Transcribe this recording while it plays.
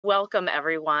Welcome,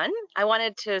 everyone. I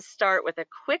wanted to start with a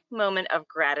quick moment of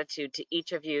gratitude to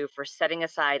each of you for setting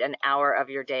aside an hour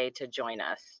of your day to join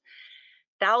us.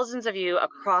 Thousands of you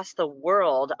across the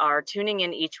world are tuning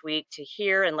in each week to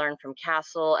hear and learn from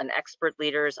CASEL and expert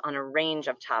leaders on a range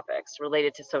of topics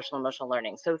related to social emotional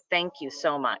learning. So thank you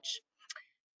so much.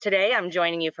 Today, I'm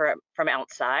joining you from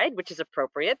outside, which is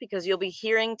appropriate because you'll be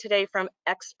hearing today from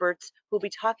experts who'll be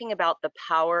talking about the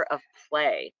power of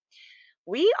play.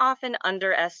 We often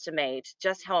underestimate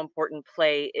just how important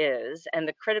play is and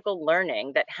the critical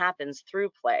learning that happens through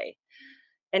play.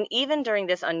 And even during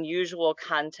this unusual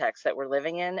context that we're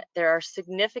living in, there are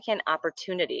significant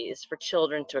opportunities for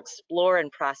children to explore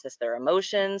and process their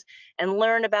emotions and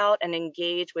learn about and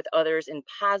engage with others in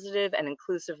positive and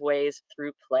inclusive ways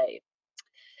through play.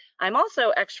 I'm also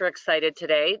extra excited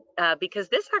today because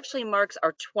this actually marks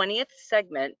our 20th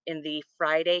segment in the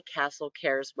Friday CASEL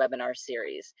CARES webinar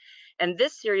series. And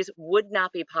this series would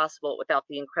not be possible without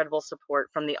the incredible support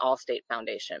from the Allstate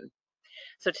Foundation.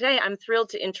 So today I'm thrilled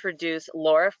to introduce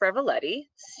Laura Frevaletti,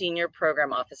 Senior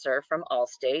Program Officer from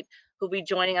Allstate, who'll be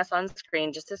joining us on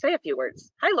screen just to say a few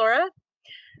words. Hi, Laura.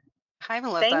 Hi, Thank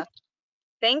Melissa.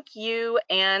 Thank you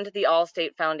and the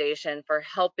Allstate Foundation for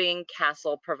helping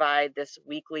CASEL provide this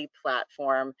weekly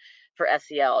platform for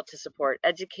SEL to support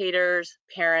educators,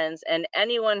 parents, and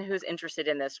anyone who's interested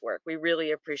in this work. We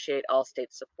really appreciate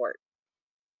Allstate's support.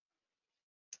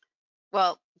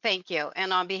 Well, thank you.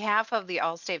 And on behalf of the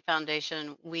Allstate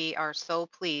Foundation, we are so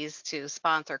pleased to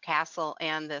sponsor CASEL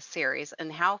and this series.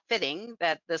 And how fitting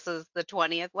that this is the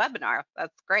 20th webinar.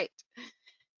 That's great.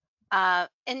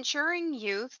 Ensuring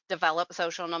youth develop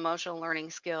social and emotional learning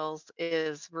skills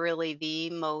is really the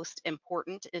most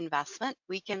important investment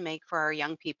we can make for our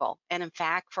young people, and in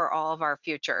fact, for all of our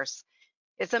futures.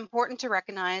 It's important to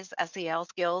recognize SEL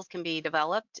skills can be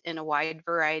developed in a wide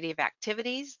variety of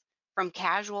activities, from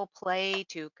casual play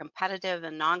to competitive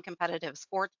and non-competitive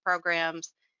sports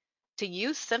programs, to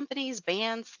youth symphonies,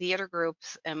 bands, theater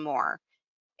groups, and more.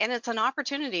 And it's an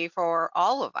opportunity for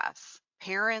all of us,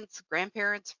 parents,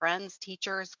 grandparents, friends,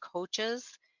 teachers, coaches,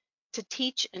 to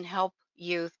teach and help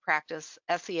youth practice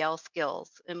SEL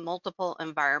skills in multiple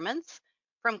environments,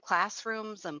 from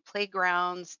classrooms and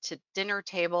playgrounds to dinner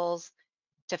tables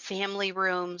to family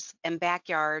rooms and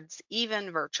backyards,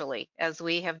 even virtually, as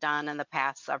we have done in the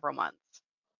past several months.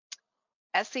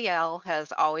 SEL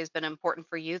has always been important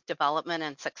for youth development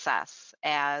and success,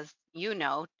 as you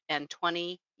know, and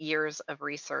 20 years of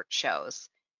research shows.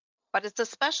 But it's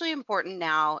especially important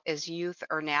now as youth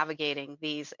are navigating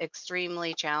these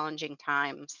extremely challenging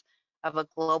times of a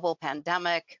global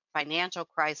pandemic, financial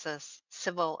crisis,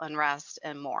 civil unrest,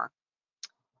 and more.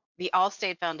 The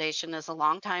Allstate Foundation is a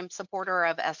longtime supporter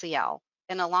of SEL,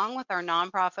 and along with our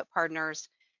nonprofit partners,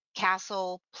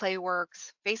 CASEL,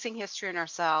 Playworks, Facing History and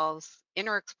Ourselves,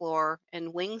 InterExplore,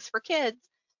 and Wings for Kids,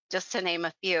 just to name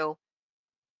a few,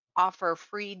 offer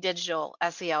free digital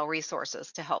SEL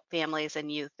resources to help families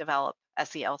and youth develop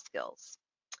SEL skills.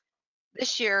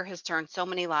 This year has turned so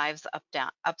many lives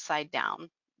upside down,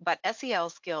 but SEL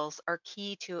skills are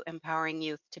key to empowering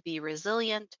youth to be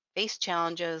resilient, face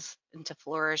challenges, and to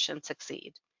flourish and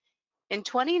succeed. In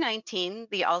 2019,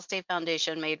 the Allstate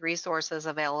Foundation made resources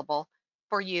available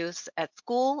for use at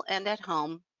school and at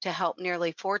home to help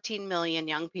nearly 14 million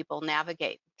young people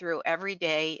navigate through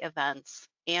everyday events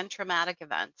and traumatic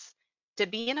events to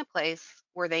be in a place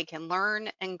where they can learn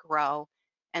and grow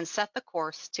and set the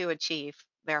course to achieve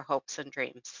their hopes and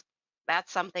dreams.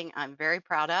 That's something I'm very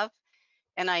proud of.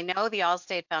 And I know the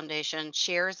Allstate Foundation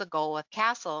shares a goal with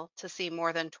CASEL to see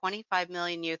more than 25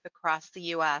 million youth across the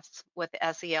US with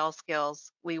SEL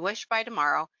skills, we wish by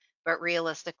tomorrow, but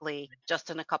realistically,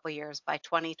 just in a couple years by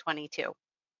 2022.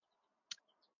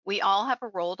 We all have a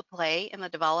role to play in the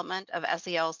development of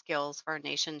SEL skills for our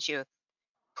nation's youth.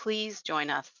 Please join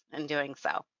us in doing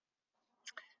so.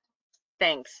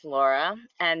 Thanks, Laura.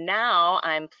 And now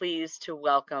I'm pleased to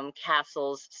welcome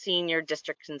CASEL's Senior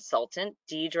District Consultant,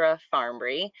 Deidre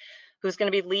Farmbry, who's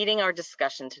going to be leading our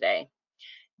discussion today.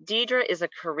 Deidre is a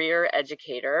career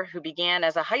educator who began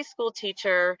as a high school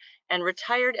teacher and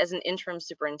retired as an interim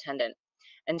superintendent.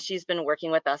 And she's been working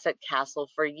with us at CASEL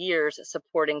for years,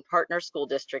 supporting partner school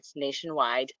districts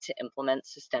nationwide to implement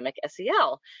systemic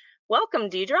SEL.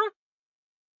 Welcome, Deidre.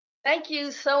 Thank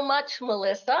you so much,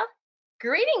 Melissa.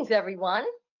 Greetings, everyone,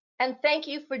 and thank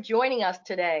you for joining us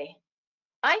today.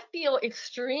 I feel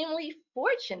extremely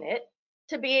fortunate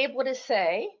to be able to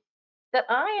say that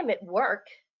I am at work,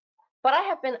 but I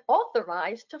have been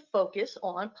authorized to focus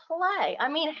on play. I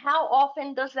mean, how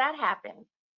often does that happen?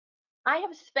 I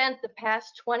have spent the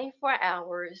past 24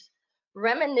 hours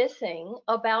reminiscing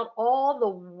about all the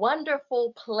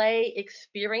wonderful play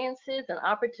experiences and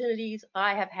opportunities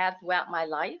I have had throughout my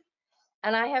life.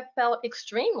 And I have felt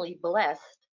extremely blessed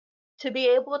to be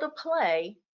able to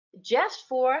play just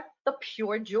for the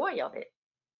pure joy of it.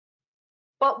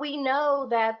 But we know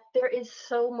that there is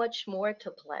so much more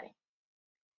to play.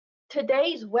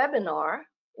 Today's webinar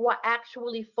will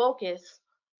actually focus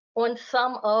on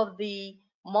some of the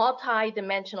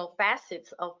multi-dimensional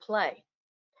facets of play.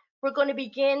 We're going to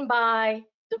begin by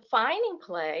defining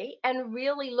play and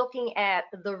really looking at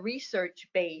the research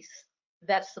base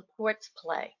that supports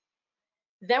play.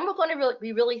 Then we're going to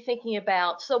be really thinking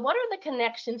about, so what are the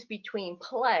connections between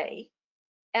play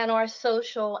and our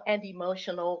social and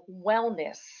emotional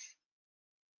wellness?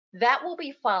 That will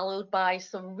be followed by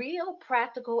some real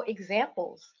practical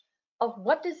examples of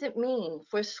what does it mean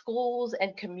for schools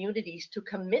and communities to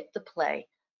commit to play?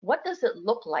 What does it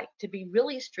look like to be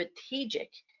really strategic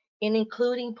in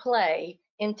including play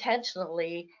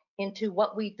intentionally into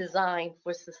what we design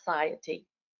for society?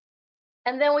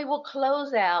 And then we will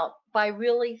close out by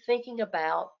really thinking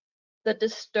about the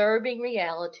disturbing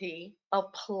reality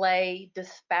of play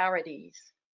disparities,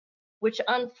 which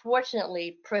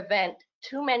unfortunately prevent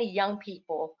too many young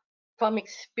people from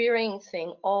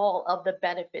experiencing all of the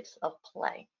benefits of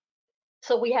play.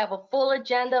 So we have a full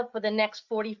agenda for the next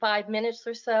 45 minutes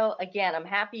or so. Again, I'm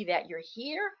happy that you're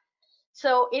here.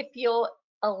 So if you'll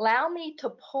allow me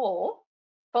to pull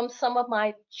from some of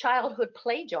my childhood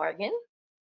play jargon,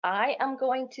 I am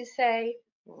going to say,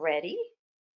 ready,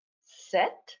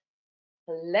 set,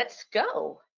 let's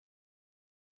go.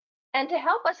 And to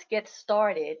help us get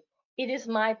started, it is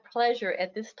my pleasure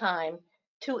at this time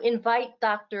to invite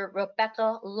Dr.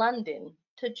 Rebecca London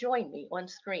to join me on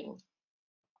screen.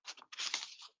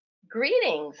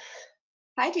 Greetings.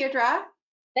 Hi, Deirdre.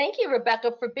 Thank you,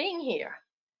 Rebecca, for being here.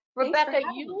 Thanks for Rebecca,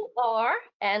 having you are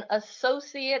an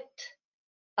associate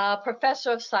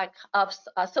professor of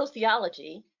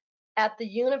sociology at the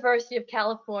University of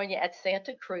California at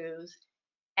Santa Cruz.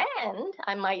 And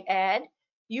I might add,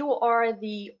 you are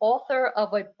the author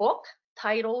of a book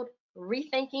titled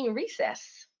Rethinking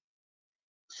Recess.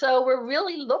 So we're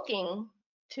really looking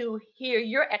to hear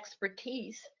your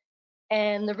expertise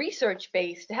and the research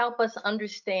base to help us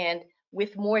understand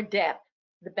with more depth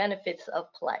the benefits of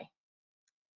play.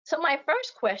 So my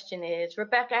first question is,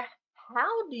 Rebecca,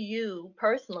 how do you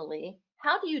personally,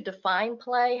 how do you define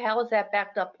play? How is that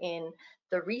backed up in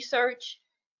the research?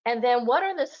 And then what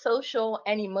are the social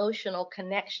and emotional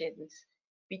connections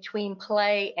between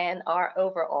play and our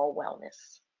overall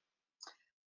wellness?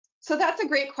 So that's a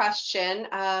great question.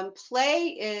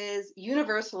 Play is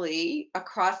universally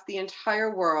across the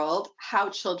entire world how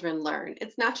children learn.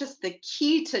 It's not just the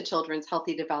key to children's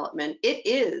healthy development, it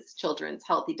is children's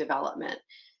healthy development.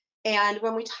 And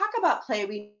when we talk about play,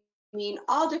 we mean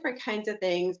all different kinds of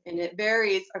things, and it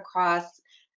varies across,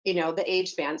 the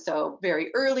age span. So very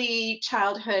early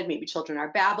childhood, maybe children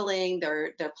are babbling,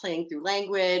 they're playing through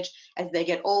language. As they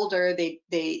get older,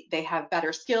 they have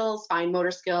better skills, fine motor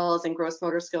skills and gross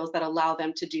motor skills that allow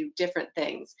them to do different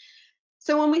things.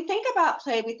 So when we think about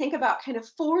play, we think about kind of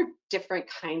 4 different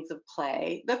kinds of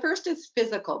play. The first is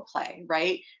physical play,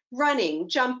 right? Running,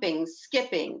 jumping,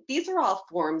 skipping. These are all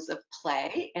forms of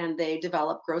play, and they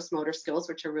develop gross motor skills,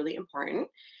 which are really important.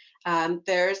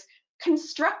 There's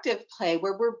constructive play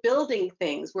where we're building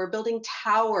things, we're building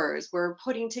towers, we're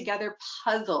putting together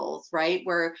puzzles, right?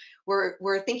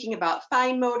 We're thinking about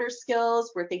fine motor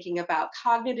skills, we're thinking about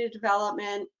cognitive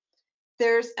development.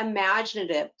 There's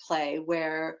imaginative play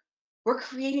where we're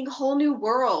creating whole new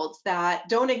worlds that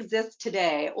don't exist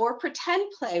today, or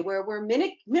pretend play where we're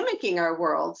mimicking our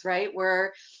worlds, right?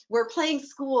 We're playing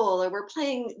school, or we're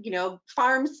playing,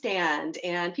 farm stand,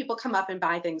 and people come up and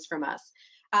buy things from us.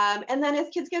 And then as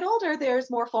kids get older, there's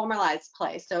more formalized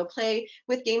play. So play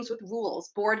with games with rules,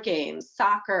 board games,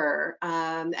 soccer,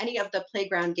 any of the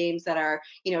playground games that are,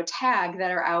 tag that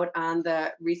are out on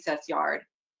the recess yard.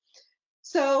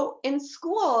 So in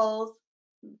schools,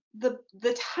 the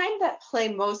time that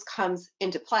play most comes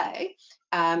into play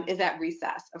is at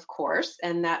recess, of course,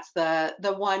 and that's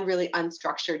the one really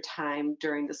unstructured time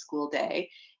during the school day.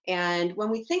 And when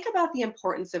we think about the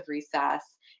importance of recess,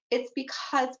 it's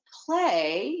because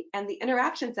play and the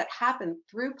interactions that happen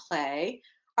through play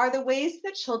are the ways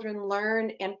that children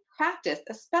learn and practice,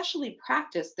 especially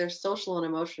practice their social and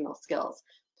emotional skills.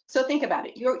 So think about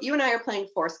it. You and I are playing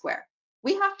Foursquare.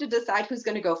 We have to decide who's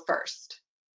going to go first.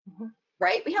 Mm-hmm.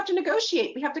 Right? We have to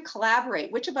negotiate. We have to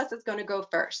collaborate. Which of us is going to go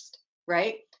first,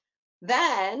 right?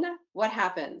 Then what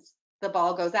happens? The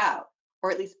ball goes out,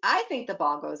 or at least I think the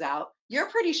ball goes out. You're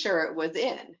pretty sure it was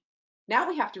in. Now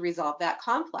we have to resolve that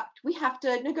conflict. We have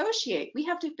to negotiate. We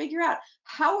have to figure out,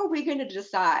 how are we going to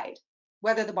decide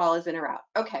whether the ball is in or out?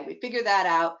 Okay, we figured that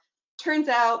out. Turns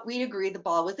out we agree the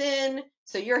ball was in,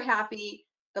 so you're happy.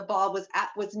 The ball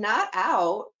was not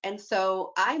out, and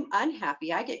so I'm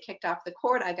unhappy. I get kicked off the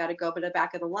court. I got to go to the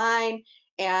back of the line.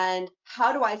 And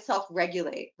how do I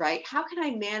self-regulate, right? How can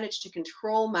I manage to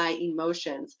control my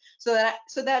emotions so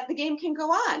that the game can go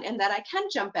on and that I can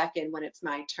jump back in when it's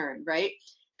my turn, right?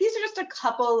 These are just a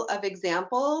couple of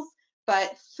examples,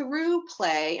 but through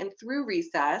play and through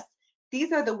recess,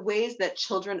 these are the ways that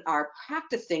children are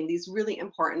practicing these really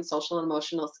important social and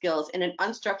emotional skills in an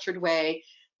unstructured way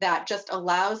that just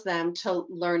allows them to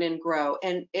learn and grow.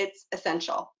 And it's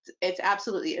essential. It's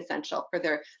absolutely essential for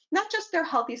their, not just their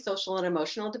healthy social and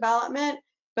emotional development,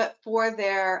 but for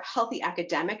their healthy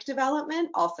academic development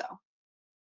also.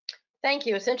 Thank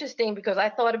you. It's interesting because I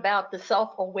thought about the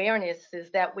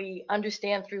self-awarenesses that we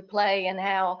understand through play, and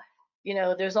how,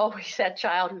 there's always that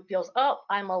child who feels, oh,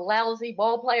 I'm a lousy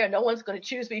ball player. No one's going to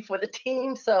choose me for the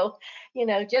team. So,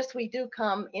 just we do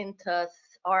come into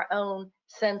our own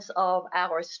sense of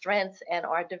our strengths and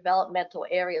our developmental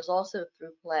areas also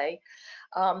through play.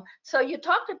 So you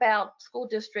talked about school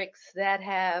districts that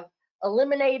have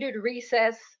eliminated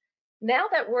recess. Now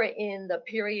that we're in the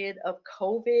period of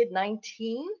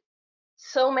COVID-19,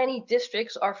 so many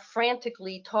districts are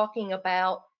frantically talking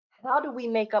about, how do we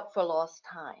make up for lost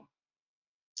time?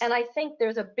 And I think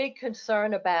there's a big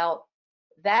concern about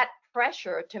that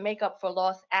pressure to make up for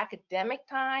lost academic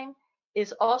time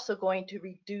is also going to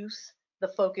reduce the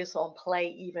focus on play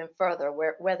even further,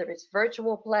 whether it's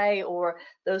virtual play or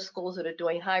those schools that are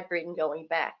doing hybrid and going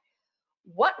back.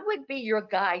 What would be your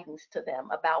guidance to them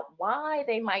about why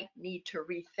they might need to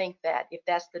rethink that if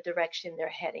that's the direction they're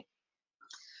heading?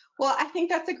 Well, I think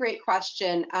that's a great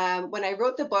question. When I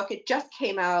wrote the book, it just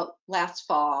came out last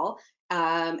fall,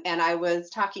 and I was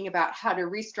talking about how to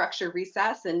restructure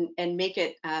recess and make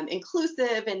it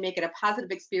inclusive and make it a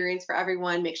positive experience for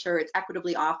everyone, make sure it's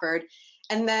equitably offered.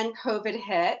 And then COVID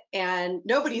hit and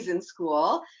nobody's in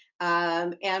school.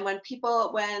 And when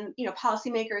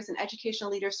policymakers and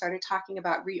educational leaders started talking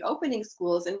about reopening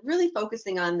schools and really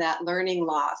focusing on that learning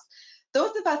loss,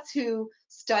 those of us who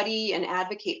study and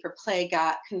advocate for play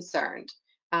got concerned.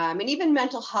 And even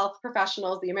mental health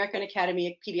professionals, the American Academy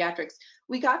of Pediatrics,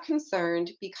 we got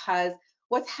concerned because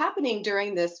what's happening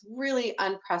during this really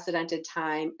unprecedented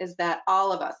time is that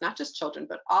all of us, not just children,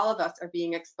 but all of us are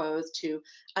being exposed to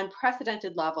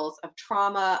unprecedented levels of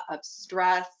trauma, of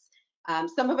stress.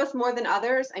 Some of us more than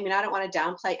others. I mean, I don't want to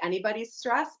downplay anybody's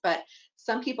stress, but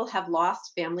some people have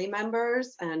lost family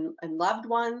members and loved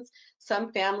ones.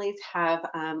 Some families have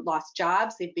lost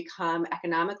jobs. They've become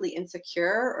economically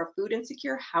insecure or food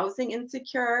insecure, housing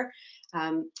insecure.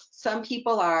 Some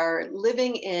people are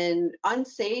living in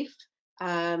unsafe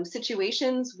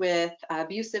situations with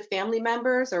abusive family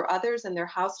members or others in their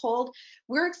household.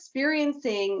 We're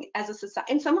experiencing as a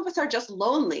society, and some of us are just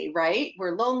lonely, right?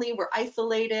 We're lonely, we're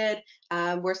isolated,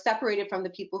 we're separated from the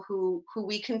people who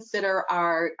we consider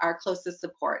our closest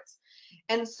supports.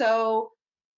 And so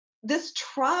this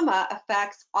trauma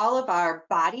affects all of our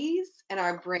bodies and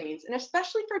our brains, and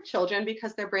especially for children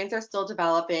because their brains are still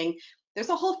developing. There's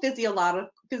a whole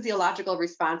physiological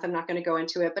response. I'm not going to go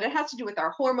into it, but it has to do with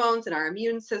our hormones and our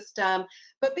immune system.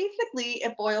 But basically,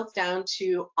 it boils down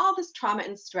to all this trauma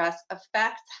and stress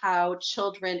affects how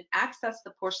children access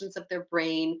the portions of their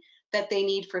brain that they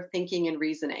need for thinking and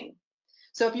reasoning.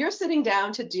 So if you're sitting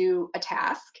down to do a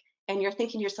task and you're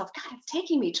thinking to yourself, God, it's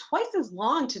taking me twice as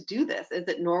long to do this as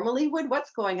it normally would,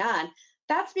 what's going on?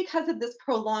 That's because of this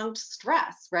prolonged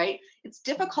stress, right? It's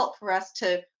difficult for us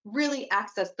to really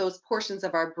access those portions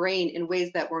of our brain in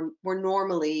ways that we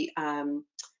normally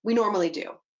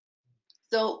do.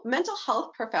 So mental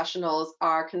health professionals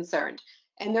are concerned,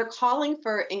 and they're calling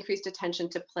for increased attention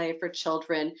to play for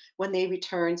children when they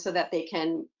return so that they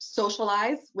can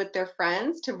socialize with their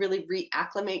friends to really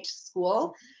reacclimate to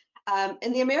school.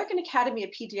 And the American Academy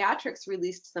of Pediatrics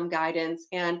released some guidance,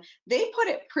 and they put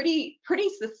it pretty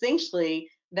succinctly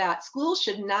that schools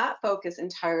should not focus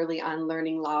entirely on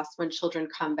learning loss when children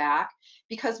come back,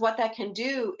 because what that can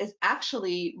do is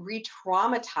actually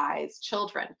re-traumatize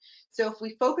children. So if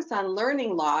we focus on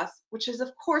learning loss, which is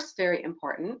of course very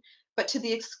important, but to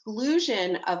the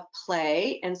exclusion of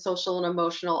play and social and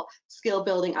emotional skill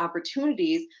building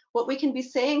opportunities, what we can be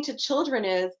saying to children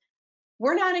is,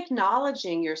 we're not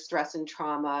acknowledging your stress and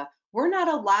trauma. We're not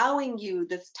allowing you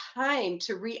this time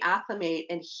to reacclimate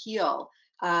and heal,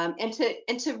 and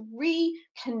to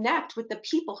reconnect with the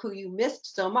people who you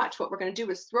missed so much. What we're going to do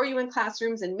is throw you in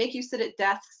classrooms and make you sit at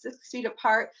desks 6 feet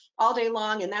apart all day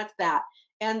long, and that's that.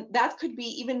 And that could be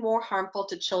even more harmful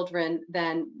to children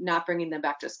than not bringing them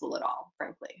back to school at all,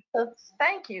 frankly. So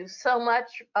thank you so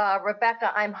much,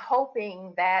 Rebecca. I'm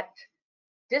hoping that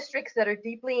districts that are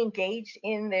deeply engaged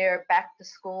in their back to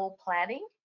school planning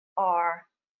are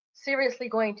seriously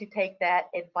going to take that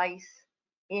advice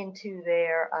into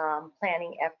their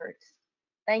planning efforts.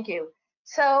 Thank you.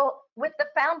 So with the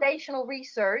foundational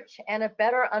research and a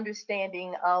better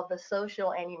understanding of the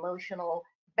social and emotional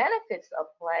benefits of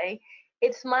play,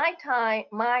 it's my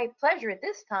pleasure at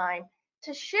this time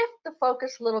to shift the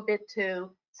focus a little bit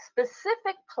to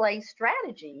specific play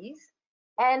strategies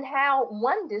and how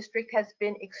one district has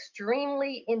been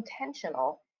extremely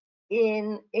intentional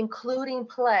in including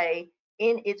play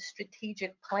in its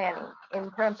strategic planning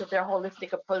in terms of their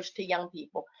holistic approach to young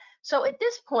people. So at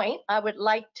this point, I would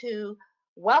like to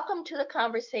welcome to the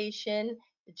conversation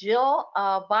Jill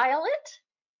Vialet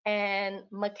and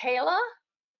Micaela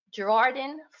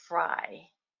Gerardin-Frey.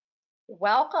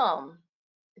 Welcome,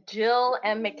 Jill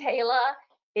and Micaela.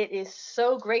 It is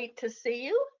so great to see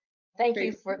you. Thank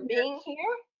you for being here.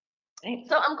 Thanks.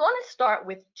 So I'm going to start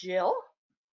with Jill.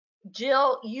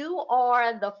 Jill, you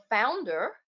are the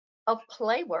founder of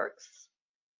Playworks,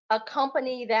 a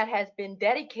company that has been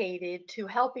dedicated to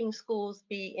helping schools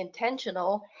be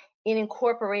intentional in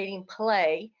incorporating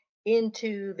play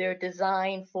into their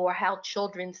design for how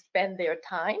children spend their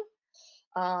time,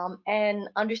 and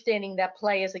understanding that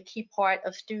play is a key part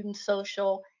of student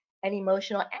social and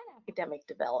emotional and academic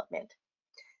development.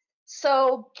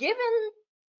 So given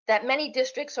that many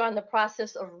districts are in the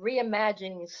process of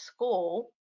reimagining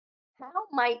school, how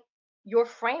might your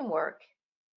framework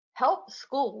help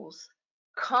schools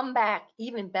come back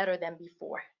even better than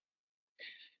before?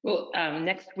 Well,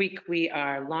 next week we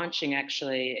are launching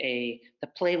actually the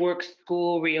Playworks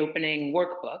School Reopening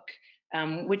Workbook,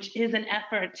 which is an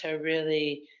effort to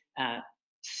really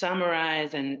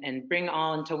summarize and bring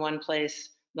all into one place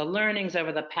the learnings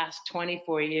over the past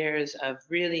 24 years of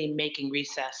really making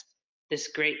recess this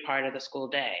great part of the school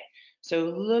day. So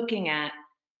looking at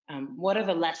what are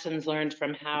the lessons learned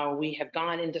from how we have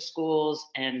gone into schools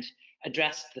and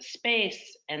addressed the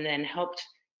space and then helped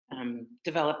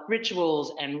develop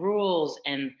rituals and rules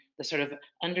and the sort of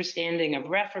understanding of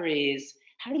referees.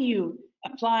 How do you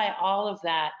apply all of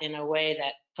that in a way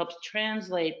that helps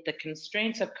translate the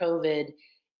constraints of COVID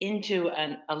into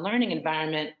a learning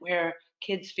environment where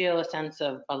kids feel a sense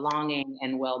of belonging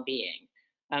and well-being?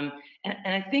 And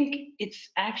I think it's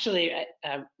actually,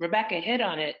 Rebecca hit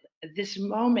on it, this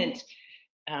moment,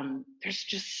 there's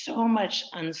just so much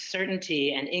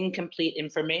uncertainty and incomplete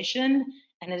information.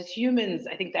 And as humans,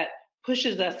 I think that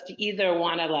pushes us to either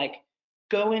want to like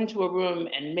go into a room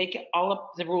and make all of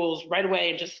the rules right away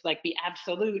and just like be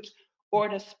absolute, or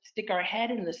to stick our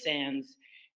head in the sands.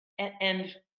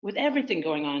 And with everything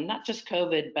going on, not just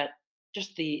COVID, but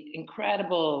just the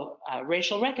incredible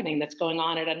racial reckoning that's going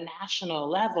on at a national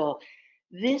level,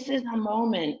 this is a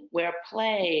moment where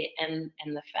play and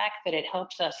the fact that it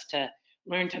helps us to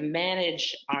learn to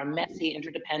manage our messy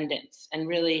interdependence and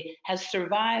really has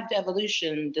survived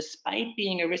evolution despite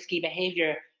being a risky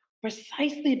behavior,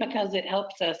 precisely because it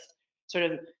helps us sort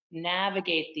of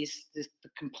navigate the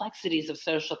complexities of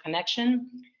social connection.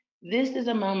 This is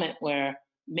a moment where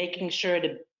making sure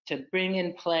to bring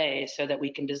in play so that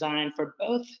we can design for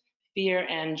both fear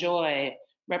and joy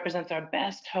represents our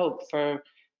best hope for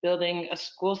building a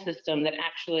school system that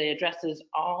actually addresses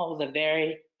all the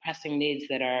very pressing needs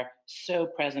that are so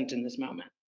present in this moment.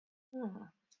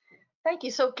 Thank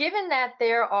you. So given that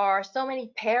there are so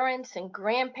many parents and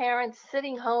grandparents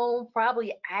sitting home,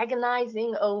 probably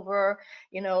agonizing over,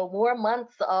 more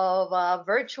months of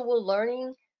virtual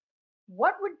learning,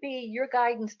 what would be your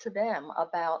guidance to them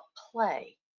about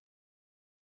play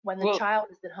when the child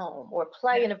is at home, or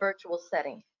play in a virtual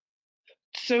setting?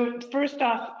 So first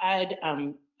off, I'd,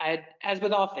 as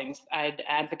with all things, I'd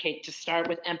advocate to start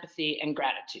with empathy and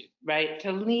gratitude, right?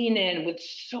 To lean in with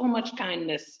so much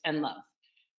kindness and love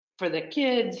for the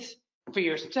kids, for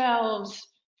yourselves,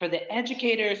 for the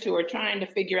educators who are trying to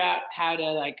figure out how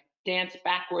to like dance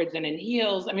backwards and in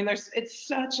heels. I mean, it's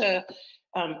such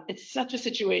a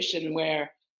situation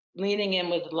where leaning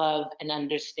in with love and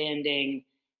understanding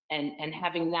and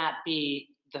having that be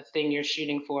the thing you're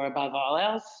shooting for above all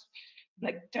else,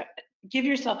 like give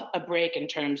yourself a break in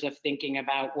terms of thinking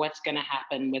about what's going to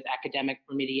happen with academic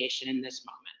remediation in this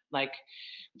moment. Like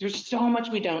there's so much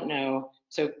we don't know.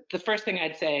 So the first thing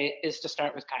I'd say is to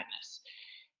start with kindness.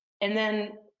 And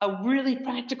then a really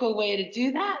practical way to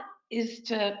do that is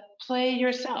to play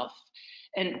yourself.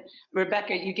 And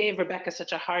Rebecca, you gave Rebecca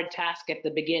such a hard task at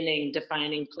the beginning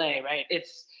defining play, right?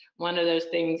 It's one of those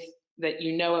things that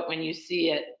you know it when you see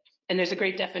it. And there's a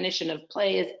great definition of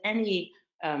play as any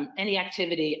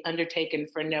activity undertaken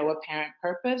for no apparent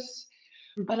purpose,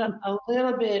 but a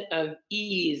little bit of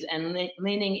ease and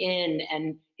leaning in.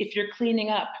 And if you're cleaning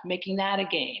up, making that a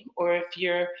game, or if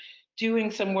you're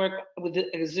doing some work with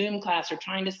a Zoom class or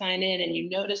trying to sign in and you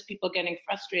notice people getting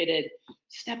frustrated,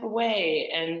 step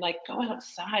away and like go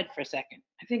outside for a second.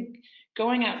 I think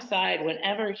going outside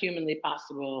whenever humanly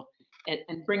possible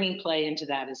and bringing play into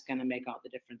that is going to make all the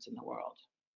difference in the world.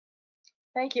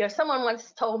 Thank you. Someone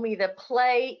once told me that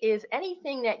play is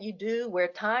anything that you do where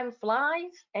time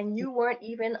flies and you weren't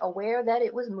even aware that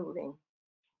it was moving.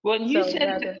 Well, and you So,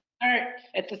 said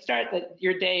at the start that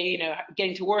your day, you know,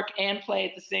 getting to work and play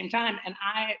at the same time. And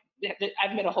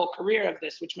I've made a whole career of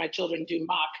this, which my children do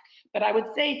mock. But I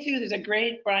would say too, there's a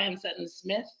great Brian Sutton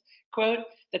Smith quote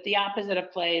that the opposite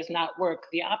of play is not work.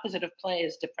 The opposite of play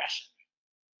is depression.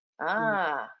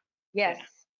 yes. Yeah.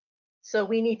 So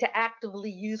we need to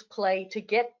actively use play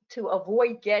to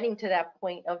avoid getting to that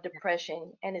point of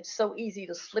depression. And it's so easy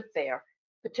to slip there,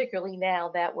 particularly now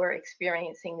that we're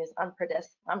experiencing this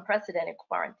unprecedented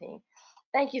quarantine.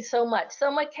 Thank you so much. So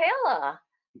Micaela,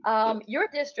 your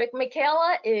district,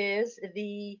 Micaela is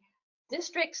the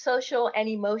district social and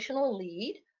emotional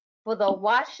lead for the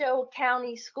Washoe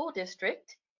County School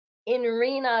District in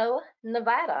Reno,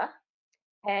 Nevada.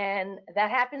 And that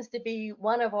happens to be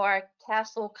one of our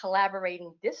CASEL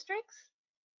collaborating districts.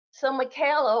 So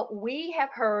Micaela, we have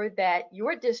heard that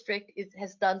your district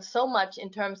has done so much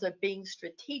in terms of being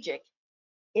strategic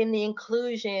in the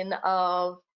inclusion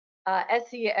of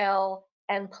SEL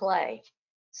and play.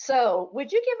 So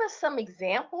would you give us some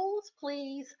examples,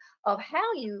 please, of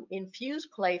how you infuse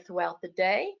play throughout the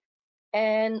day?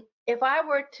 And if I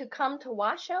were to come to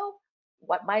Washoe,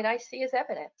 what might I see as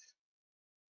evidence?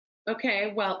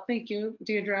 Okay, well, thank you,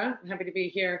 Deidre. I'm happy to be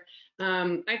here.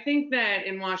 I think that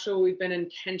in Washoe, we've been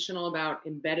intentional about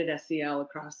embedded SEL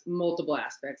across multiple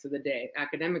aspects of the day.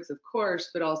 Academics, of course,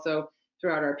 but also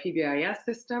throughout our PBIS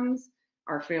systems,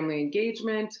 our family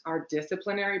engagement, our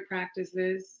disciplinary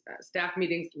practices, staff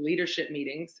meetings, leadership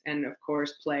meetings, and of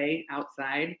course, play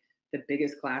outside the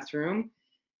biggest classroom.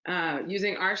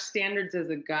 Using our standards as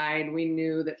a guide, we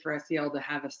knew that for SEL to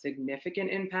have a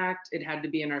significant impact, it had to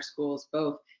be in our schools,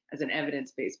 both as an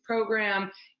evidence-based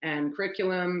program and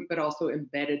curriculum, but also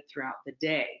embedded throughout the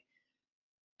day.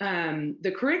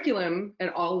 The curriculum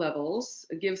at all levels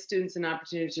gives students an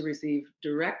opportunity to receive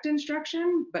direct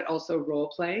instruction, but also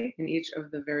role play in each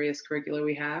of the various curricula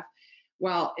we have,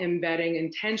 while embedding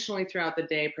intentionally throughout the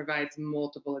day provides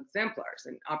multiple exemplars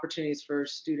and opportunities for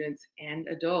students and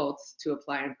adults to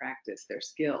apply and practice their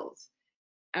skills.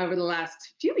 Over the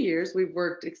last few years, we've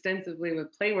worked extensively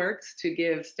with Playworks to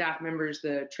give staff members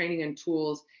the training and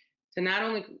tools to not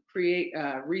only create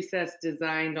a recess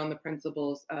designed on the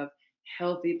principles of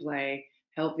healthy play,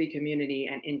 healthy community,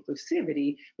 and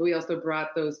inclusivity, but we also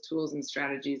brought those tools and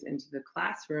strategies into the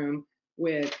classroom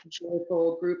with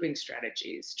joyful grouping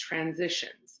strategies,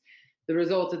 transitions. The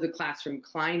result is a classroom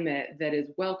climate that is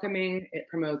welcoming. It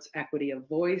promotes equity of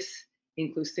voice,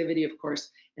 inclusivity, of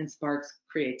course, and sparks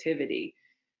creativity.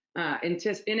 In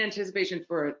anticipation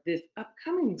for this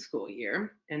upcoming school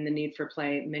year and the need for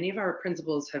play, many of our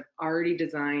principals have already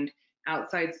designed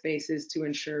outside spaces to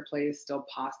ensure play is still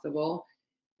possible.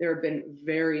 There have been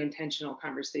very intentional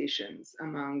conversations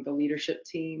among the leadership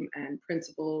team and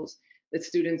principals that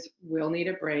students will need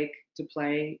a break to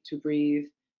play, to breathe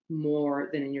more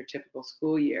than in your typical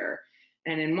school year.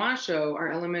 And in Washoe,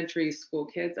 our elementary school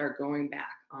kids are going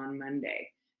back on Monday.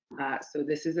 So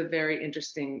this is a very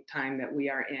interesting time that we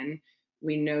are in.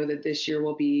 We know that this year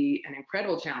will be an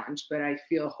incredible challenge, but I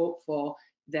feel hopeful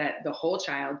that the whole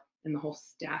child and the whole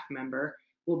staff member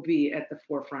will be at the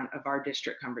forefront of our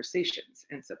district conversations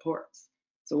and supports.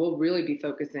 So we'll really be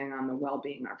focusing on the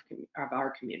well-being of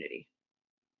our community.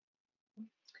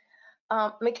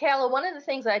 Micaela, one of the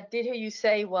things I did hear you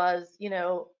say was,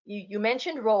 you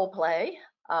mentioned role play.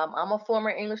 I'm a former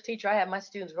English teacher. I have my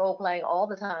students role playing all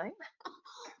the time.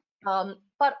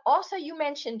 But also you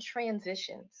mentioned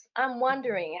transitions. I'm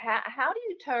wondering, how do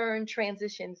you turn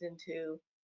transitions into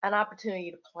an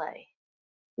opportunity to play?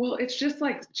 Well, it's just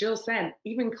like Jill said,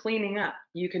 even cleaning up,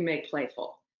 you can make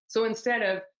playful. So instead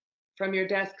of from your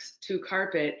desks to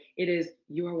carpet, it is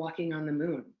you are walking on the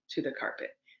moon to the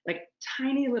carpet. Like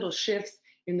tiny little shifts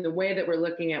in the way that we're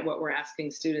looking at what we're asking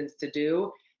students to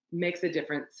do makes a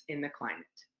difference in the climate,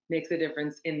 makes a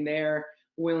difference in their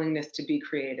willingness to be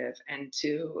creative and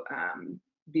to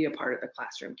be a part of the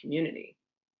classroom community.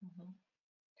 Mm-hmm.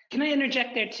 Can I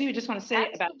interject there too? Just want to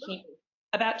say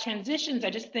about transitions.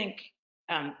 I just think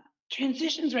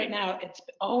transitions right now, it's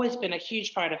always been a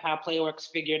huge part of how Playworks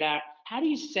figured out how do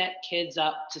you set kids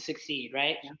up to succeed,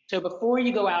 right? Yeah. So before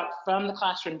you go out from the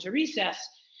classroom to recess,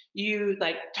 you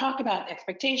like talk about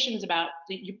expectations, about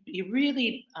you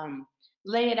really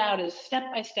lay it out as step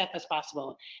by step as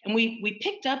possible. And we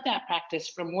picked up that practice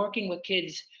from working with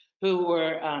kids who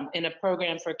were in a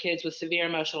program for kids with severe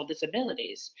emotional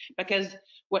disabilities, because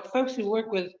what folks who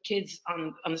work with kids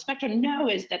on the spectrum know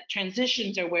is that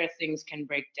transitions are where things can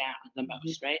break down the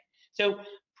most, right? So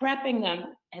prepping them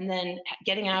and then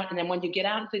getting out, and then when you get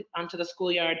out onto the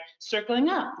schoolyard, circling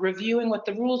up, reviewing what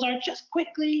the rules are just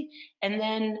quickly, and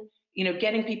then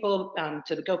getting people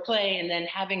to go play, and then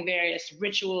having various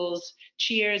rituals,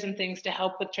 cheers and things to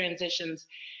help with transitions.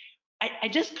 I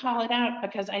just call it out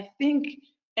because I think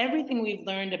everything we've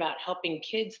learned about helping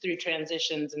kids through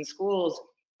transitions in schools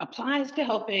applies to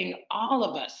helping all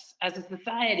of us as a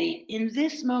society in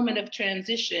this moment of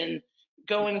transition,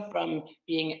 going from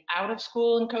being out of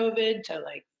school in COVID to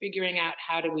like figuring out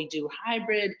how do we do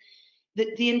hybrid.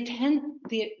 The intent,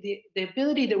 the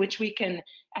ability to which we can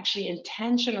actually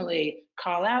intentionally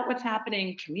call out what's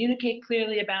happening, communicate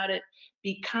clearly about it,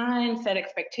 be kind, set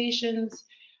expectations.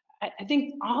 I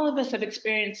think all of us have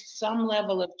experienced some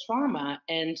level of trauma,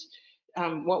 and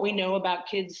what we know about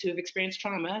kids who have experienced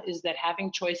trauma is that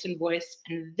having choice and voice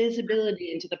and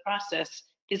visibility into the process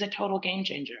is a total game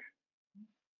changer.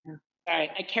 Yeah.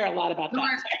 Sorry, I care a lot about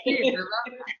that. Yeah,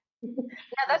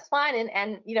 that's fine.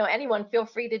 And anyone feel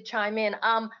free to chime in.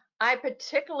 I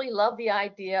particularly love the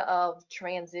idea of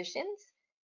transitions,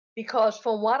 because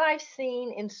from what I've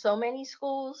seen in so many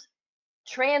schools,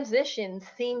 transitions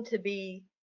seem to be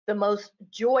the most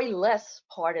joyless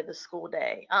part of the school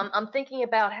day. I'm thinking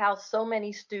about how so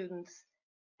many students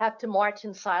have to march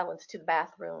in silence to the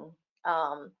bathroom.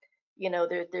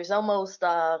 There's almost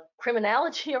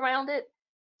criminality around it.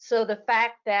 So the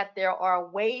fact that there are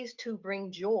ways to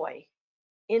bring joy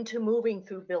into moving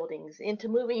through buildings, into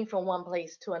moving from one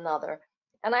place to another.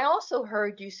 And I also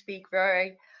heard you speak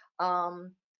very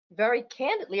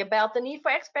candidly about the need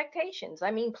for expectations.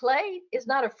 I mean, play is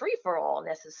not a free-for-all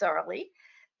necessarily.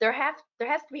 There has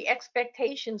to be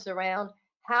expectations around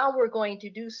how we're going to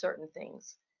do certain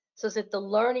things, so that the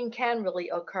learning can really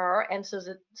occur, and so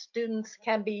that students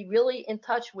can be really in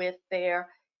touch with their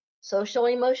social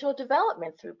and emotional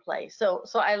development through play. So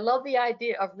I love the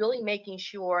idea of really making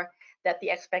sure that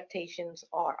the expectations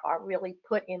are really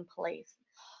put in place.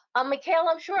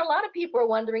 Micaela, I'm sure a lot of people are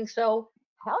wondering, so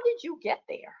how did you get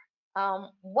there?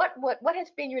 What has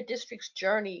been your district's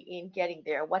journey in getting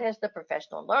there? What has the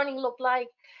professional learning looked like?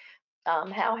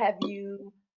 How have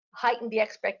you heightened the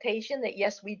expectation that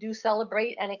yes, we do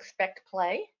celebrate and expect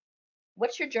play?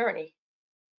 What's your journey?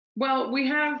 Well, we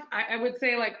have, I would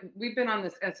say, like, we've been on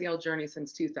this SEL journey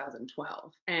since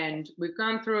 2012, and we've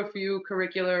gone through a few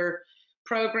curricular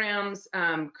programs.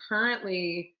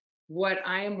 Currently, what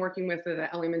I am working with at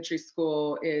the elementary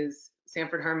school is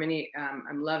Sanford Harmony.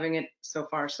 I'm loving it so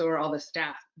far, so are all the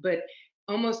staff, but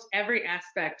almost every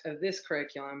aspect of this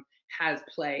curriculum has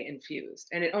play infused,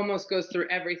 and it almost goes through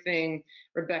everything,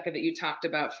 Rebecca, that you talked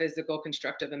about: physical,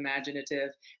 constructive, imaginative,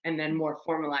 and then more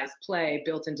formalized play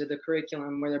built into the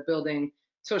curriculum, where they're building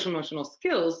social emotional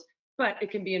skills, but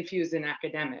it can be infused in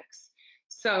academics.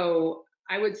 So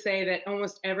I would say that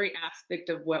almost every aspect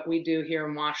of what we do here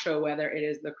in Washoe, whether it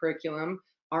is the curriculum,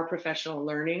 our professional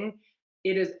learning,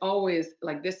 it is always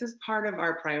like, this is part of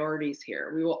our priorities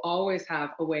here. We will always have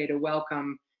a way to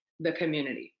welcome the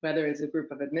community, whether it's a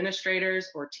group of administrators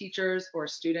or teachers or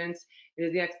students. It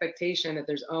is the expectation that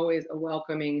there's always a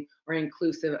welcoming or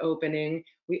inclusive opening.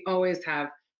 We always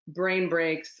have brain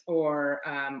breaks or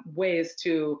ways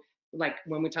to, like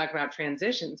when we talk about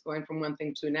transitions, going from one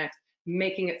thing to the next,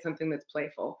 making it something that's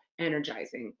playful,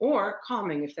 energizing, or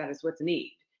calming if that is what's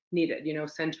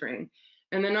needed, centering.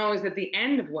 And then always at the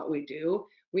end of what we do,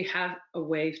 we have a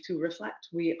way to reflect.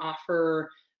 We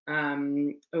offer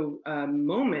a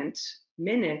moment,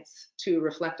 minutes, to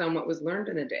reflect on what was learned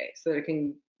in the day, so that it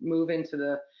can move into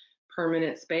the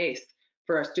permanent space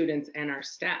for our students and our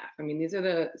staff. I mean, these are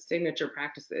the signature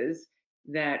practices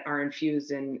that are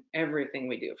infused in everything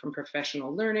we do, from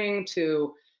professional learning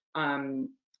to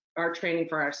our training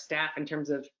for our staff in terms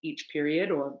of each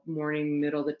period, or morning,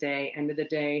 middle of the day, end of the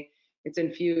day. It's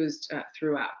infused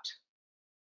throughout.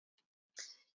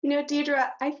 Deidre,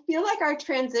 I feel like our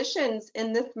transitions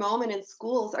in this moment in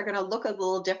schools are going to look a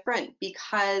little different,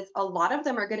 because a lot of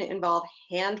them are going to involve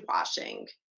hand washing,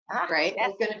 right?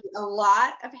 Yes. There's going to be a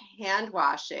lot of hand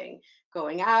washing,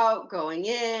 going out, going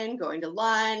in, going to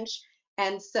lunch.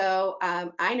 And so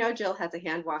I know Jill has a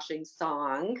hand washing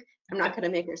song. I'm not going to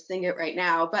make her sing it right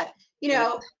now, but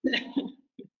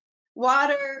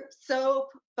water, soap,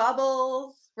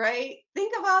 bubbles, right?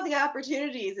 Think of all the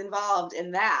opportunities involved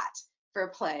in that for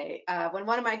play. When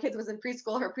one of my kids was in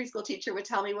preschool, her preschool teacher would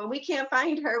tell me, when we can't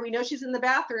find her, we know she's in the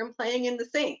bathroom playing in the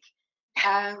sink.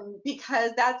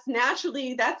 Because that's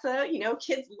naturally,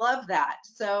 kids love that.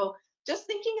 So just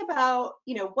thinking about,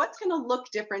 what's going to look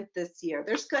different this year.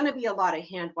 There's going to be a lot of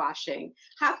hand washing.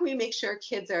 How can we make sure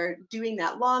kids are doing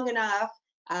that long enough,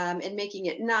 and making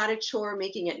it not a chore,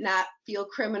 making it not feel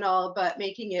criminal, but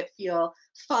making it feel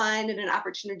fun and an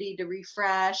opportunity to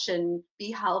refresh and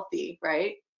be healthy,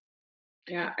 right?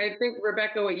 Yeah, I think,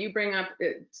 Rebecca, what you bring up,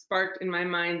 it sparked in my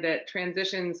mind that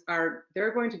transitions there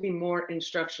are going to be more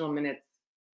instructional minutes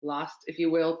lost, if you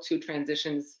will, to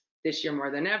transitions this year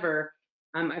more than ever.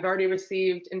 I've already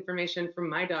received information from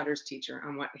my daughter's teacher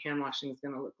on what hand washing is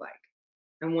going to look like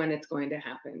and when it's going to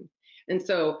happen. And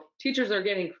so teachers are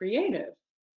getting creative,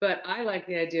 but I like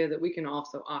the idea that we can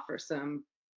also offer some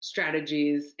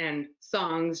strategies and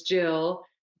songs, Jill,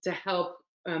 to help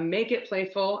make it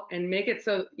playful and make it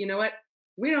so, you know what,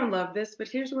 we don't love this, but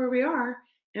here's where we are,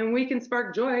 and we can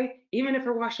spark joy even if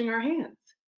we're washing our hands.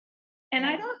 And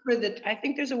I'd offer that I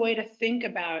think there's a way to think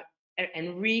about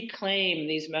and reclaim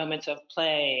these moments of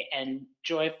play and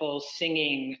joyful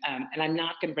singing. And I'm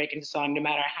not going to break into song no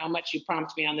matter how much you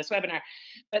prompt me on this webinar.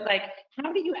 But like,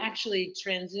 how do you actually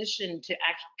transition to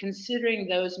considering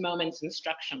those moments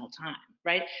instructional time,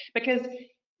 right? Because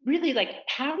really, like,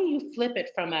 how do you flip it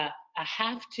from a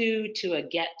have to a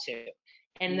get to?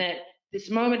 And that this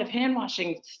moment of hand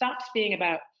washing stops being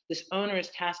about this onerous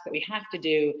task that we have to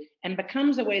do and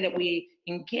becomes a way that we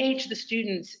engage the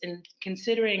students in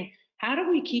considering, how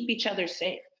do we keep each other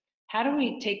safe? How do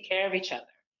we take care of each other?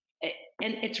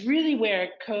 And it's really where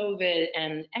COVID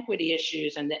and equity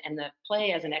issues and the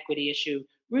play as an equity issue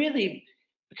really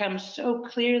becomes so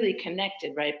clearly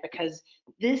connected, right? Because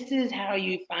this is how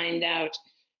you find out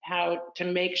how to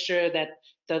make sure that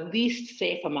the least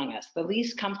safe among us, the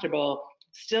least comfortable,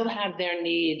 still have their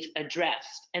needs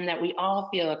addressed, and that we all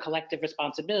feel a collective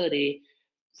responsibility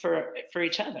for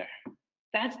each other.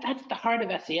 That's the heart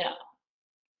of SEL.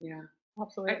 Yeah,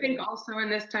 absolutely. I think also in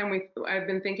this time I've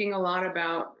been thinking a lot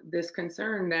about this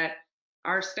concern that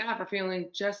our staff are feeling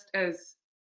just as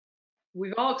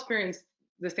we've all experienced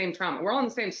the same trauma. We're all in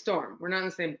the same storm. We're not in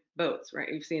the same boats, right?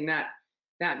 You've seen that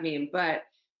meme, but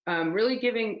really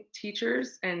giving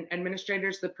teachers and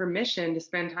administrators the permission to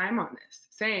spend time on this,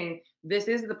 saying this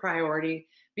is the priority,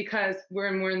 because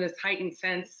we're in this heightened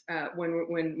sense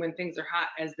when things are hot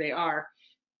as they are.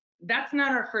 That's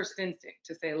not our first instinct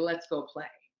to say, let's go play.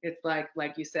 It's like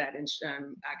you said, in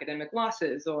academic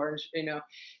losses, or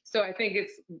so I think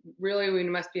it's really, we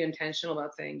must be intentional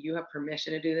about saying, you have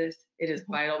permission to do this. It is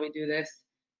vital we do this,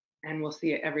 and we'll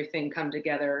see everything come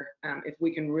together if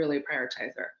we can really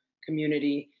prioritize our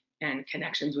community and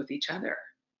connections with each other.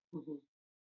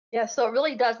 Yeah, so it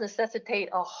really does necessitate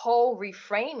a whole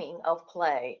reframing of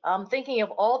play. I'm thinking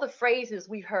of all the phrases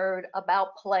we heard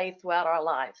about play throughout our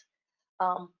lives.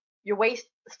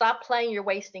 Stop playing, you're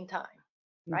wasting time,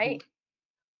 right?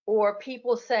 Or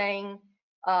people saying,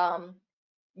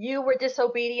 you were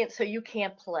disobedient, so you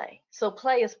can't play. So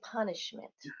play is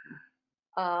punishment.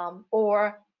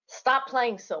 Or stop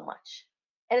playing so much.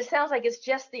 And it sounds like it's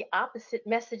just the opposite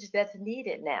message that's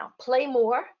needed now. Play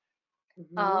more.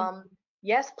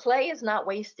 Yes, play is not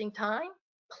wasting time.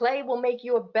 Play will make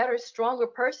you a better, stronger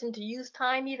person to use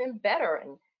time even better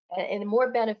and in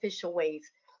more beneficial ways.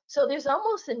 So there's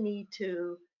almost a need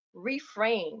to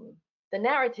reframe the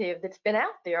narrative that's been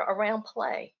out there around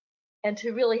play, and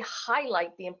to really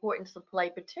highlight the importance of play,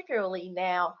 particularly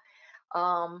now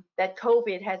that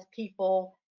COVID has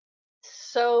people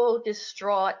so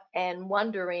distraught and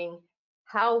wondering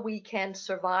how we can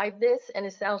survive this. And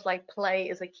it sounds like play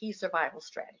is a key survival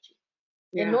strategy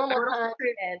in normal times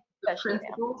and especially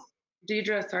now.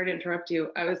 Deidre, sorry to interrupt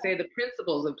you. I would say the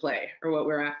principles of play are what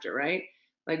we're after, right?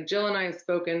 Like Jill and I have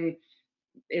spoken,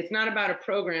 it's not about a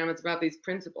program, it's about these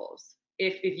principles.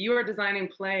 If you are designing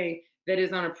play that is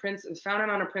founded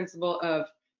on a principle of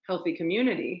healthy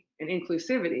community and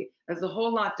inclusivity, that's a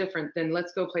whole lot different than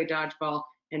let's go play dodgeball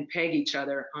and peg each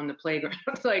other on the playground.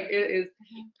 It's like, it is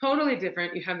totally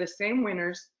different. You have the same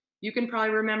winners. You can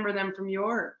probably remember them from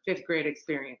your 5th grade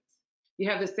experience. You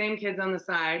have the same kids on the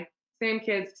side, same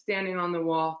kids standing on the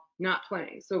wall, not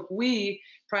playing. So if we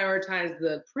prioritize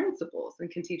the principles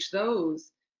and can teach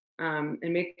those and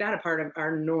make that a part of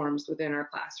our norms within our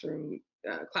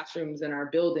classrooms and our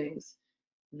buildings,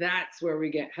 that's where we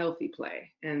get healthy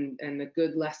play and the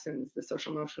good lessons, the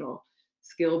social emotional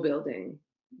skill building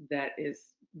that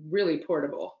is really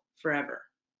portable forever.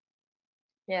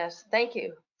 Yes, thank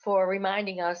you for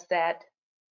reminding us that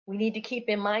We need to keep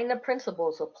in mind the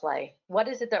principles of play. What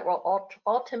is it that we're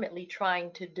ultimately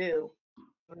trying to do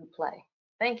through play?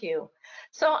 Thank you.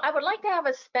 So I would like to have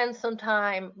us spend some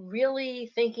time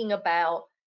really thinking about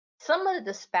some of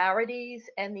the disparities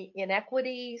and the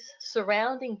inequities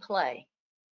surrounding play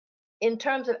in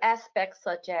terms of aspects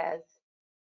such as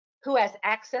who has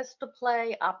access to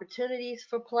play, opportunities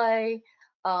for play.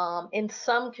 In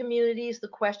some communities, the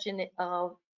question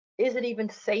of, is it even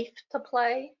safe to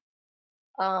play?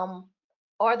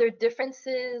 Are there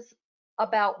differences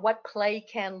about what play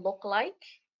can look like,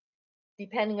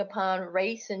 depending upon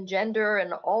race and gender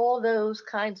and all those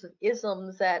kinds of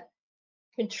isms that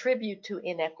contribute to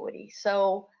inequity?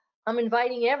 So I'm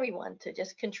inviting everyone to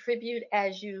just contribute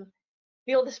as you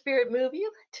feel the spirit move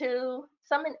you to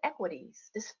some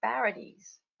inequities,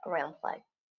 disparities around play.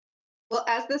 Well,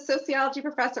 as the sociology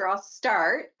professor, I'll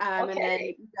start, and then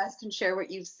Okay. you guys can share what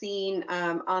you've seen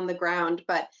on the ground.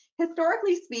 But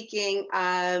historically speaking,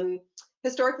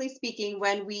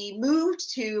 when we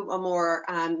moved to a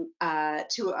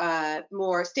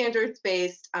more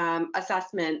standards-based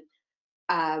assessment,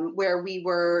 where we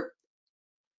were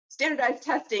standardized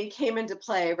testing came into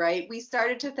play, right? We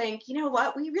started to think, you know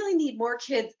what, we really need more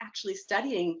kids actually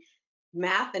studying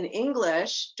math and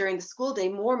English during the school day.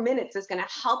 More minutes is going to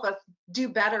help us do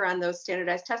better on those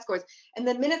standardized test scores. And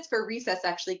the minutes for recess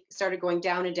actually started going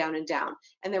down and down and down.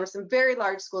 And there were some very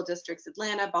large school districts,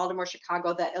 Atlanta, Baltimore,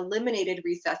 Chicago, that eliminated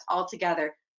recess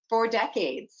altogether for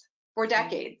decades,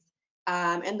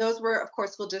 and those were, of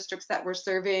course, school districts that were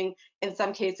serving, in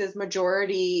some cases,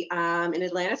 majority, in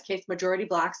Atlanta's case, majority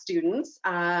Black students,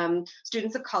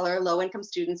 students of color, low-income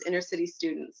students, inner-city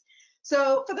students.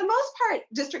 So for the most part,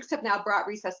 districts have now brought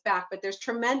recess back, but there's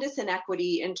tremendous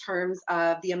inequity in terms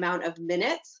of the amount of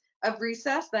minutes of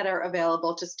recess that are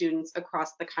available to students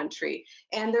across the country.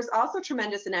 And there's also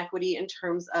tremendous inequity in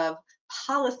terms of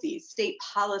policies, state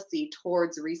policy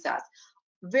towards recess.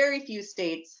 Very few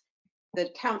states,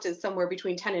 that count is somewhere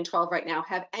between 10 and 12 right now,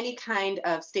 have any kind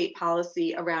of state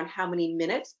policy around how many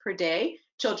minutes per day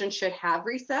children should have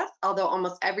recess, although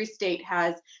almost every state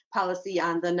has policy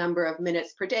on the number of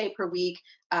minutes per day, per week,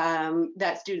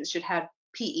 that students should have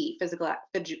PE,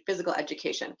 physical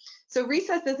education. So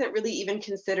recess isn't really even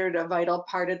considered a vital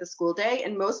part of the school day.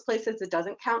 In most places, it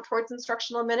doesn't count towards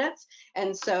instructional minutes.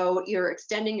 And so you're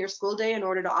extending your school day in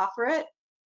order to offer it.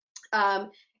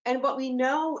 And what we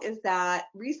know is that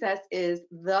recess is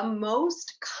the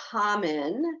most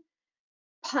common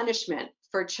punishment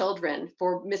for children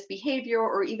for misbehavior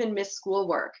or even missed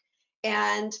schoolwork.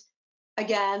 And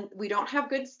again, we don't have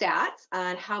good stats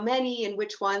on how many and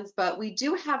which ones, but we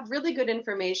do have really good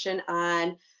information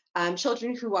on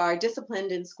children who are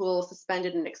disciplined in school,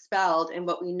 suspended and expelled. And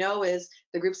what we know is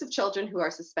the groups of children who are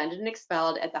suspended and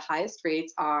expelled at the highest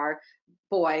rates are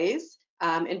boys,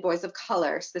 and boys of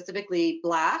color, specifically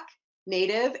Black,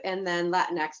 Native, and then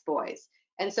Latinx boys.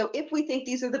 And so if we think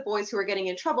these are the boys who are getting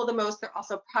in trouble the most, they're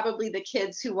also probably the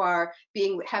kids who are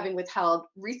having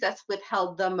recess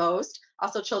withheld the most,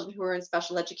 also children who are in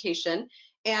special education.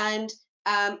 And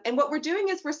what we're doing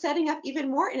is we're setting up even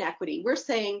more inequity. We're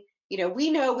saying, we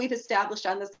know we've established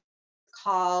on this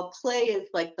call, play is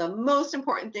like the most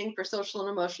important thing for social and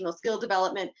emotional skill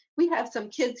development. We have some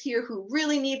kids here who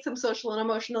really need some social and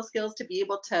emotional skills to be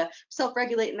able to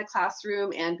self-regulate in the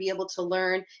classroom and be able to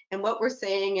learn. And what we're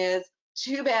saying is,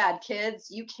 too bad, kids,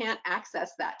 you can't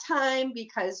access that time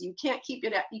because you can't keep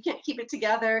it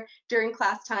together during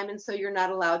class time, and so you're not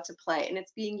allowed to play. And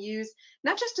it's being used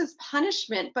not just as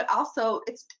punishment, but also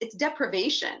it's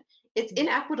deprivation. It's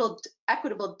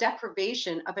equitable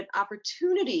deprivation of an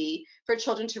opportunity for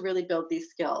children to really build these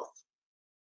skills.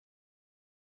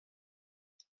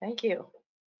 Thank you.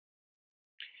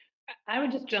 I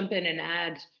would just jump in and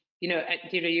add,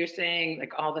 Deidre, you're saying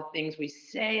like all the things we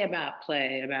say about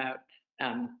play, about,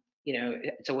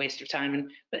 it's a waste of time.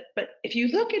 But if you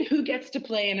look at who gets to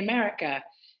play in America,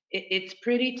 it's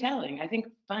pretty telling. I think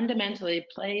fundamentally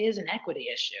play is an equity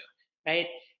issue, right?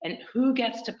 And who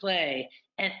gets to play,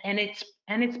 and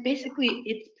it's basically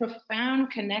its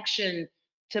profound connection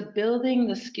to building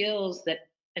the skills that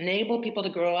enable people to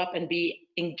grow up and be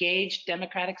engaged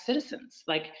democratic citizens.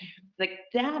 Like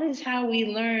that is how we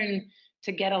learn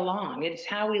to get along. It's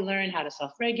how we learn how to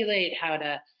self-regulate, how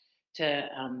to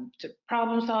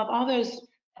problem solve. All those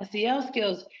SEL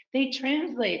skills, they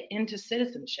translate into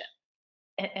citizenship.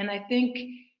 And I think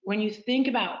when you think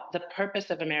about the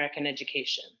purpose of American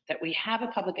education, that we have a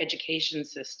public education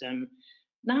system,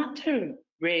 not to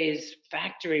raise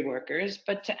factory workers,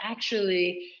 but to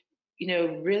actually,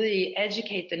 really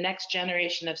educate the next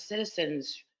generation of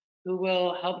citizens who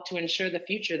will help to ensure the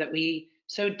future that we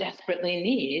so desperately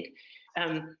need.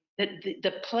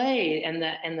 The play and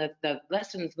the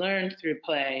lessons learned through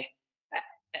play,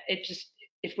 it just,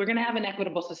 if we're going to have an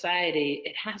equitable society,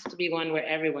 it has to be one where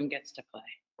everyone gets to play.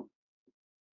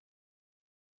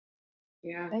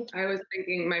 Yeah, I was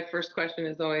thinking my first question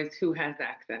is always who has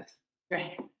access.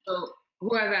 Right. So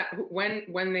who has that,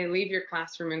 when they leave your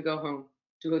classroom and go home,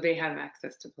 do they have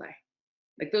access to play?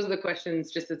 Like those are the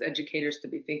questions just as educators to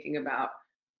be thinking about.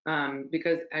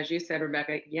 Because as you said,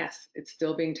 Rebecca, yes, it's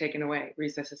still being taken away.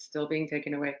 Recess is still being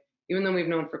taken away, even though we've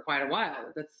known for quite a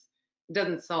while. It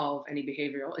doesn't solve any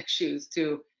behavioral issues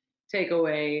to take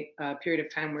away a period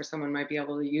of time where someone might be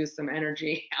able to use some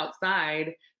energy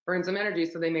outside, burn some energy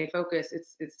so they may focus.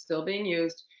 It's still being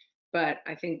used, but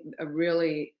I think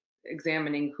really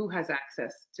examining who has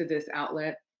access to this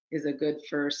outlet is a good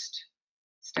first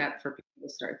step for people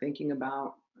to start thinking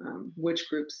about which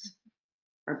groups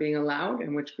are being allowed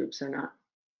and which groups are not.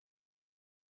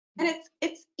 And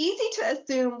it's easy to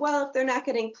assume, well, if they're not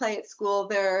getting play at school,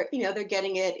 they're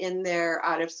getting it in their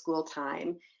out of school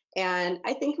time. And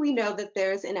I think we know that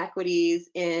there's inequities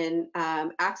in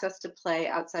access to play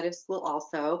outside of school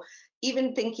also.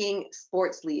 Even thinking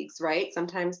sports leagues, right?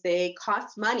 Sometimes they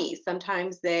cost money.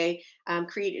 Sometimes they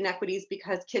create inequities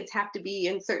because kids have to be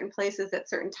in certain places at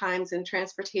certain times and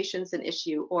transportation's an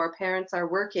issue, or parents are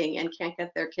working and can't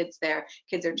get their kids there.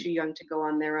 Kids are too young to go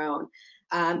on their own.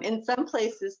 In some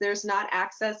places, there's not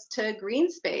access to green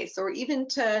space or even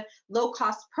to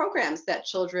low-cost programs that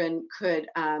children could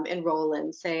enroll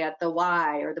in, say at the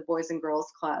Y or the Boys and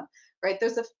Girls Club, right?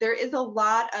 There is a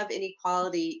lot of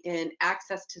inequality in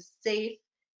access to safe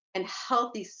and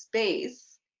healthy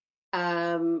space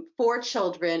for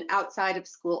children outside of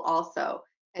school also.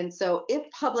 And so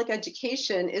if public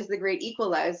education is the great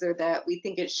equalizer that we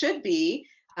think it should be,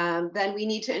 then we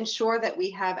need to ensure that we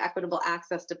have equitable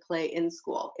access to play in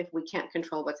school if we can't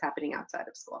control what's happening outside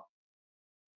of school.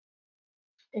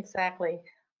 Exactly.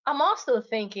 I'm also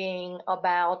thinking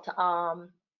about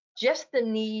just the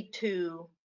need to,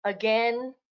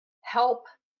 again, help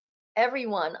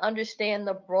everyone understand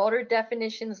the broader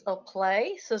definitions of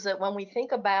play, so that when we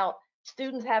think about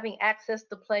students having access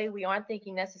to play, we aren't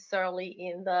thinking necessarily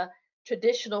in the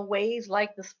traditional ways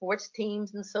like the sports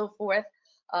teams and so forth.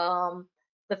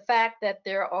 The fact that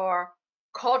there are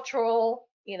cultural,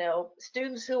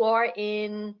 students who are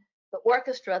in the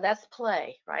orchestra, that's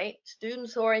play, right?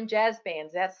 Students who are in jazz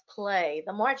bands, that's play.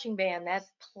 The marching band,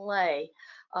 that's play.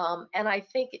 And I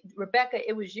think, Rebecca,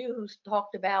 it was you who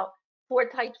talked about 4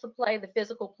 types of play: the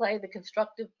physical play, the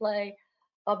constructive play,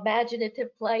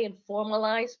 imaginative play, and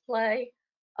formalized play.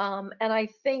 And I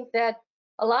think that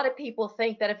a lot of people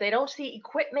think that if they don't see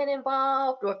equipment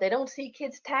involved, or if they don't see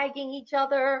kids tagging each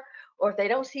other, or if they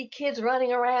don't see kids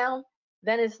running around,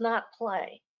 then it's not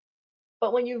play.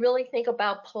 But when you really think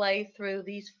about play through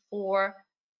these 4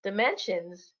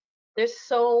 dimensions, there's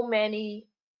so many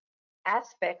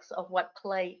aspects of what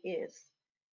play is,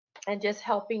 and just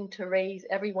helping to raise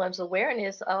everyone's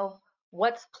awareness of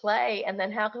what's play, and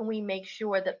then how can we make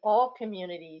sure that all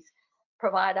communities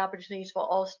provide opportunities for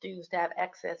all students to have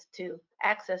access to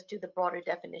the broader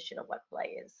definition of what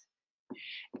play is.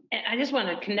 And I just want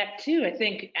to connect too. I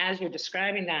think as you're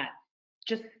describing that,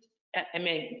 just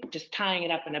tying it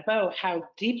up in a bow, how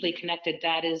deeply connected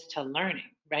that is to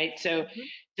learning, right? So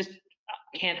just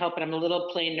can't help it. I'm a little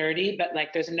plain nerdy, but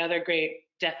like there's another great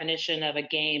definition of a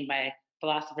game by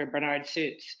philosopher Bernard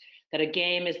Suits, that a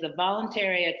game is the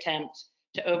voluntary attempt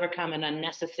to overcome an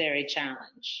unnecessary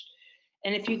challenge.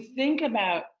 And if you think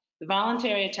about the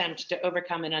voluntary attempt to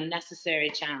overcome an unnecessary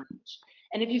challenge,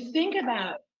 and if you think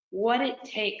about what it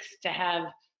takes to have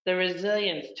the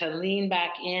resilience to lean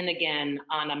back in again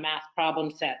on a math problem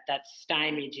set that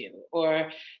stymied you,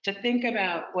 or to think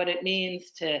about what it means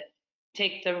to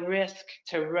take the risk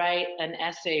to write an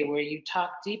essay where you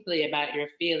talk deeply about your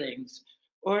feelings,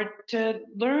 or to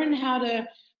learn how to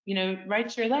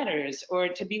write your letters, or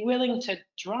to be willing to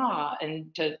draw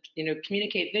and to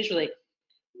communicate visually.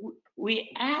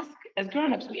 We ask, as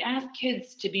grown-ups, we ask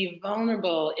kids to be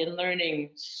vulnerable in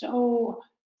learning so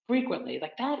frequently.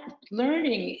 Like that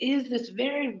learning is this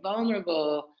very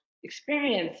vulnerable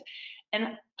experience.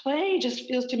 And play just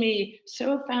feels to me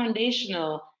so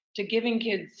foundational to giving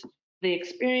kids the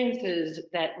experiences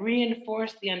that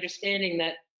reinforce the understanding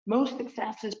that most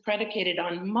success is predicated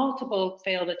on multiple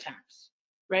failed attempts,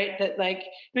 right? That like,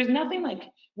 there's nothing like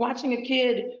watching a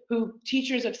kid who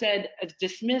teachers have said is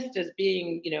dismissed as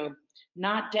being,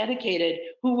 not dedicated,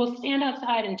 who will stand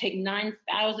outside and take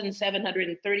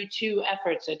 9,732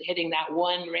 efforts at hitting that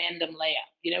one random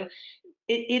layup.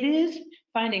 It is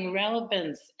finding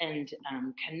relevance and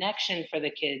connection for the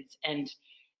kids, and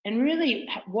And really,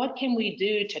 what can we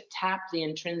do to tap the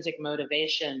intrinsic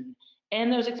motivation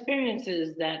and those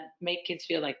experiences that make kids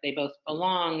feel like they both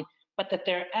belong, but that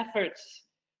their efforts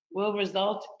will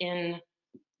result in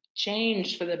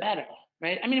change for the better,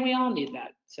 right? I mean, we all need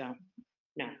that. So,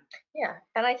 yeah. Yeah,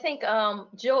 and I think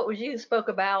Jill, it was you who spoke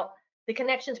about the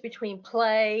connections between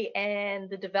play and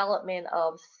the development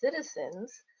of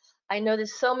citizens. I know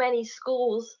there's so many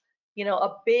schools, you know,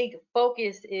 a big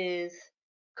focus is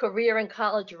career and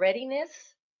college readiness,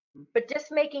 but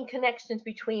just making connections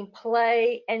between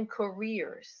play and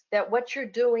careers, that what you're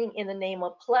doing in the name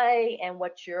of play and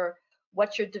what you're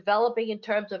developing in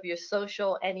terms of your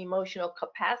social and emotional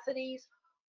capacities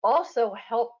also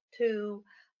help to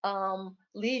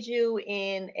lead you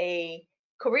in a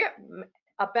career,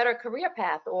 a better career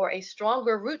path or a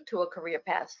stronger route to a career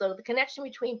path. So the connection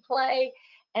between play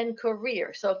and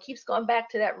career. So it keeps going back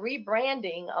to that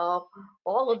rebranding of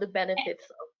all of the benefits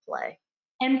of play.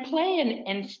 And play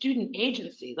and student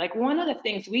agency. Like one of the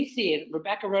things we see, and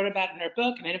Rebecca wrote about in her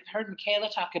book, and I've heard Micaela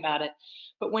talk about it,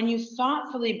 but when you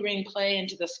thoughtfully bring play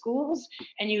into the schools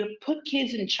and you put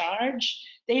kids in charge,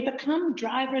 they become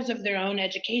drivers of their own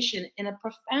education in a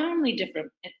profoundly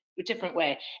different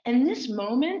way. And this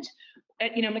moment,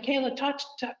 you know, Micaela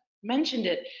mentioned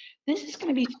it, this is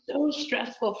going to be so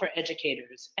stressful for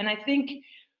educators. And I think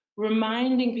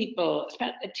reminding people,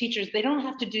 teachers, they don't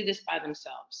have to do this by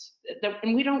themselves.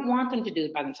 And we don't want them to do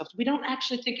it by themselves. We don't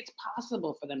actually think it's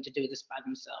possible for them to do this by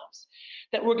themselves.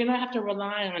 That we're going to have to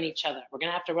rely on each other. We're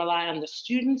going to have to rely on the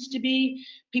students to be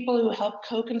people who help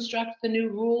co-construct the new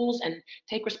rules and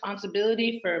take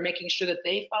responsibility for making sure that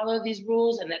they follow these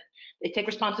rules and that they take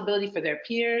responsibility for their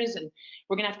peers. And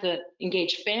we're going to have to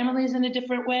engage families in a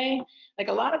different way. Like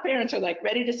a lot of parents are like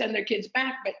ready to send their kids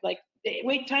back, but like,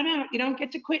 wait, time out. You don't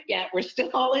get to quit yet. We're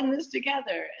still all in this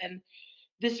together. And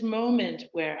this moment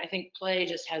where I think play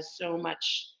just has so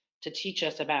much to teach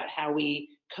us about how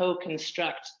we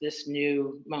co-construct this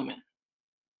new moment.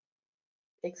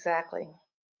 Exactly.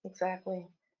 Exactly.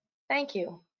 Thank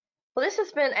you. Well, this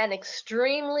has been an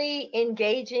extremely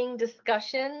engaging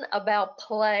discussion about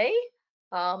play.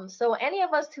 So any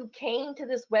of us who came to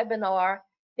this webinar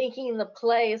thinking the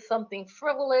play is something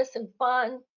frivolous and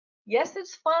fun, yes,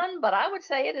 it's fun, but I would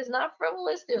say it is not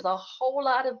frivolous. There's a whole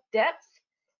lot of depth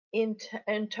in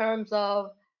terms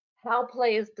of how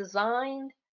play is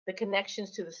designed, the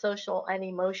connections to the social and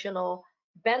emotional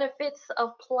benefits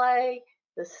of play,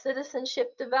 the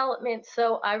citizenship development.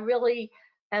 So I really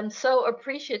am so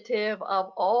appreciative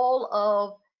of all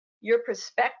of your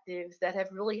perspectives that have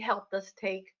really helped us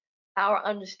take our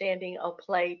understanding of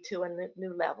play to a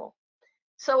new level.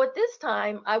 So at this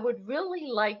time, I would really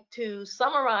like to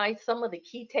summarize some of the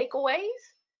key takeaways.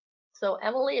 So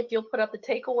Emily, if you'll put up the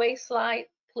takeaway slide,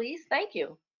 please. Thank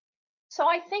you. So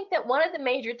I think that one of the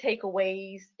major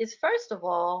takeaways is, first of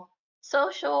all,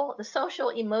 the social,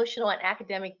 emotional, and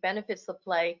academic benefits of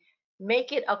play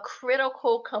make it a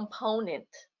critical component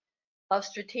of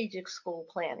strategic school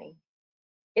planning.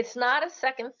 It's not a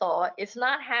second thought. It's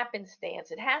not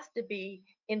happenstance. It has to be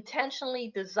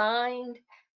intentionally designed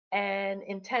and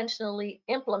intentionally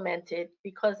implemented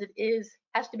because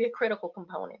has to be a critical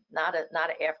component, not an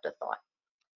afterthought.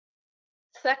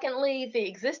 Secondly, the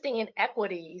existing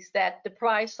inequities that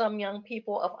deprive some young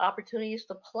people of opportunities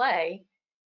to play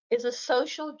is a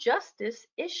social justice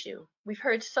issue. We've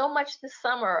heard so much this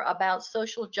summer about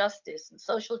social justice and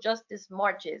social justice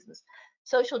marches and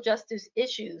social justice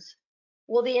issues.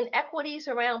 Well, the inequities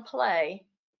around play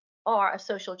are a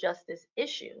social justice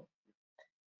issue,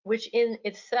 which in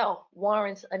itself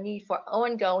warrants a need for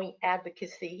ongoing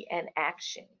advocacy and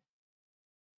action.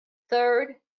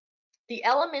 Third, the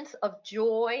elements of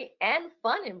joy and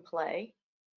fun in play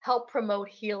help promote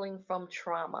healing from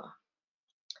trauma.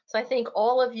 So I think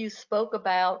all of you spoke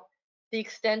about the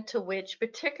extent to which,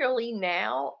 particularly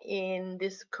now in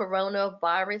this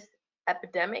coronavirus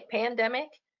pandemic,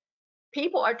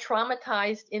 people are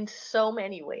traumatized in so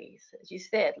many ways. As you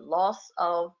said, loss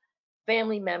of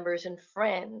family members and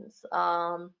friends,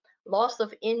 loss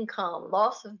of income,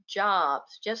 loss of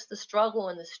jobs, just the struggle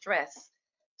and the stress.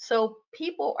 So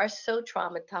people are so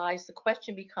traumatized. The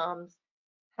question becomes,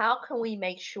 how can we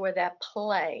make sure that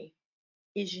play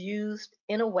is used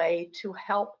in a way to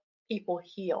help people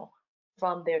heal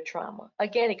from their trauma?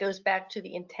 Again, it goes back to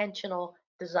the intentional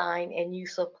design and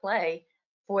use of play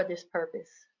for this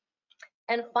purpose.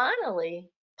 And finally,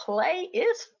 play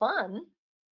is fun.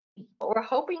 We're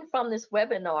hoping from this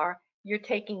webinar you're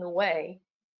taking away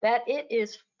that it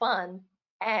is fun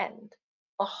and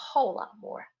a whole lot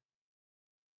more.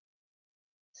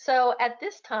 So at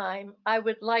this time, I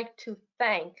would like to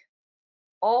thank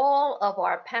all of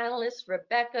our panelists,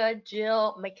 Rebecca,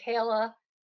 Jill, Micaela,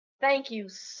 thank you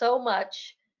so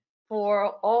much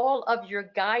for all of your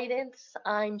guidance.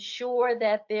 I'm sure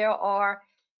that there are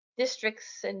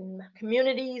districts and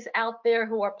communities out there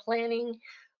who are planning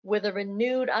with a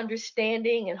renewed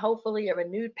understanding and hopefully a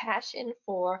renewed passion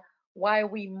for why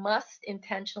we must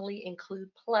intentionally include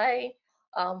play.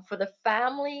 For the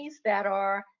families that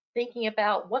are thinking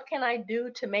about what can I do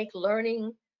to make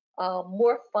learning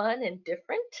more fun and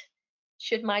different,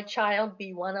 should my child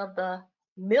be one of the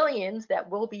millions that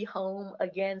will be home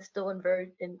again, still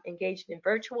engaged in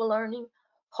virtual learning.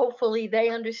 Hopefully they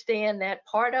understand that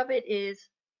part of it is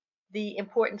the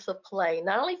importance of play,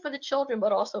 not only for the children,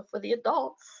 but also for the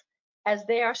adults as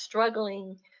they are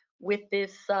struggling with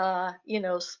this,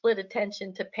 split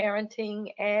attention to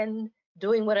parenting and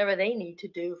doing whatever they need to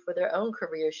do for their own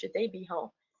career should they be home.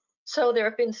 So there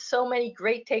have been so many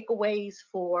great takeaways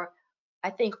for,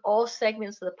 I think, all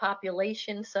segments of the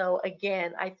population. So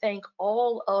again, I thank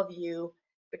all of you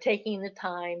for taking the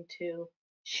time to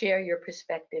share your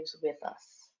perspectives with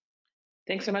us.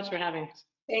 Thanks so much for having us.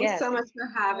 Thanks Yes. so much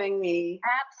for having me.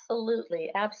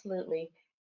 Absolutely, absolutely.